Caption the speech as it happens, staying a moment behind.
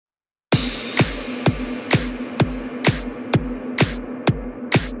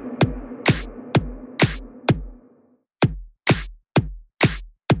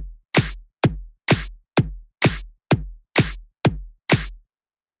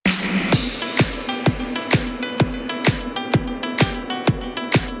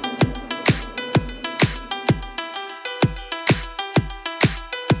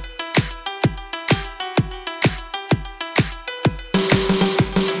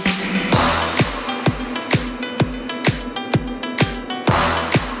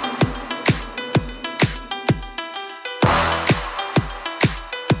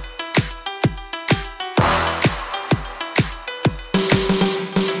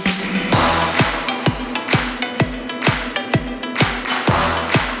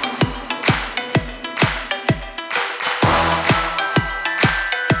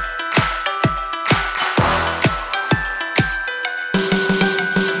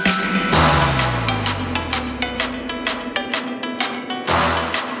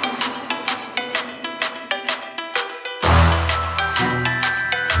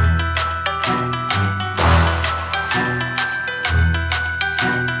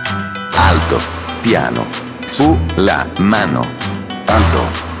alto, piano, su, la, mano. Alto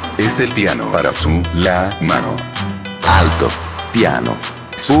es el piano para su, la, mano. Alto, piano,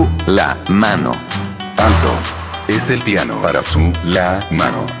 su, la, mano. Alto es el piano para su, la,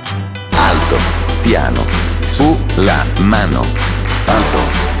 mano. Alto, piano, su, la, mano. Alto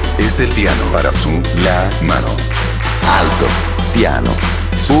es el piano para su, la, mano. Alto, piano,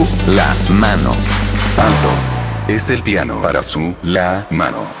 su, la, mano. Alto es el piano para su, la,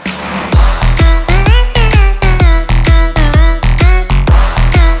 mano.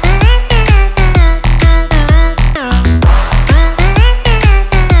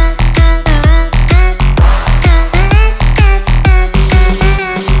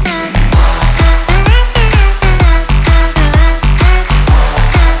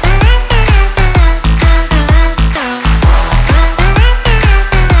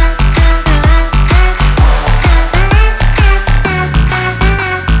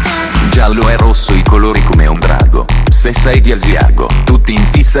 Giallo e rosso i colori come un drago. Se sei di Asiago, tutti in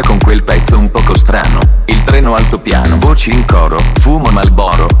fissa con quel pezzo un poco strano. Il treno altopiano, voci in coro, fumo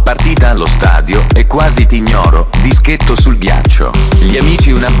Marlboro, partita allo stadio e quasi t'ignoro, dischetto sul ghiaccio. Gli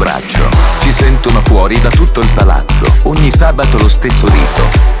amici un abbraccio, ci sentono fuori da tutto il palazzo. Ogni sabato lo stesso rito,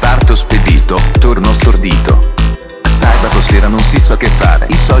 parto spedito, torno stordito. Sabato sera non si sa che fare,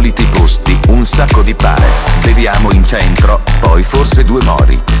 i soliti posti, un sacco di pare. Beviamo in centro, poi forse due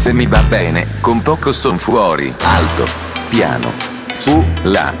mori. Se mi va bene, con poco son fuori. Alto, piano, su,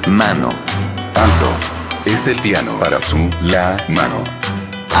 la, mano. Alto es el piano para su, la, mano.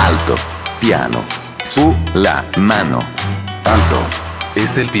 Alto, piano, su, la, mano. Alto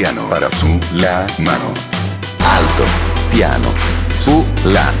es el piano para su, la, mano. Alto, piano, su,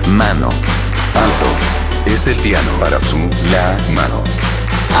 la, mano. Alto es el piano para su, la, mano.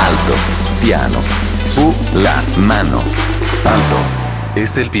 Alto, piano, su, la, mano. Alto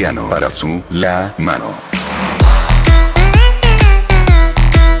es el piano para su, la, mano.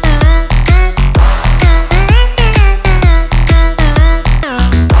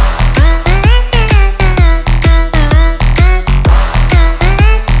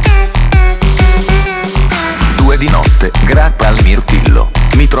 Due di notte, grappa al mirtillo.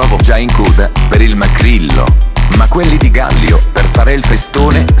 Mi trovo già in coda per il macrillo. Ma quelli di Gallio, per fare il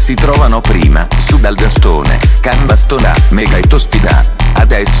festone, si trovano prima, su dal gastone. Can bastona, mega e tospida,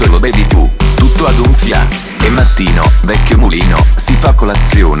 adesso lo bevi giù, tutto ad un fià. E mattino, vecchio mulino, si fa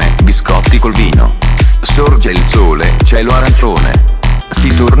colazione, biscotti col vino. Sorge il sole, cielo arancione.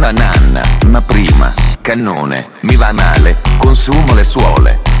 Si torna a nanna, ma prima, cannone, mi va male, consumo le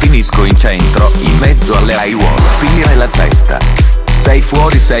suole. Finisco in centro, in mezzo alle aiuole. Finire la festa, sei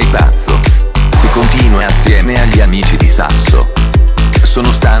fuori, sei pazzo. Si continua assieme agli amici di Sasso.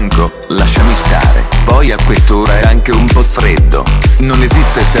 Sono stanco, lasciami stare. Poi a quest'ora è anche un po' freddo. Non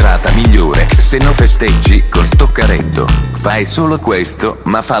esiste serata migliore se non festeggi con sto caretto. Fai solo questo,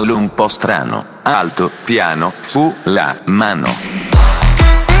 ma fallo un po' strano. Alto, piano, su, la, mano.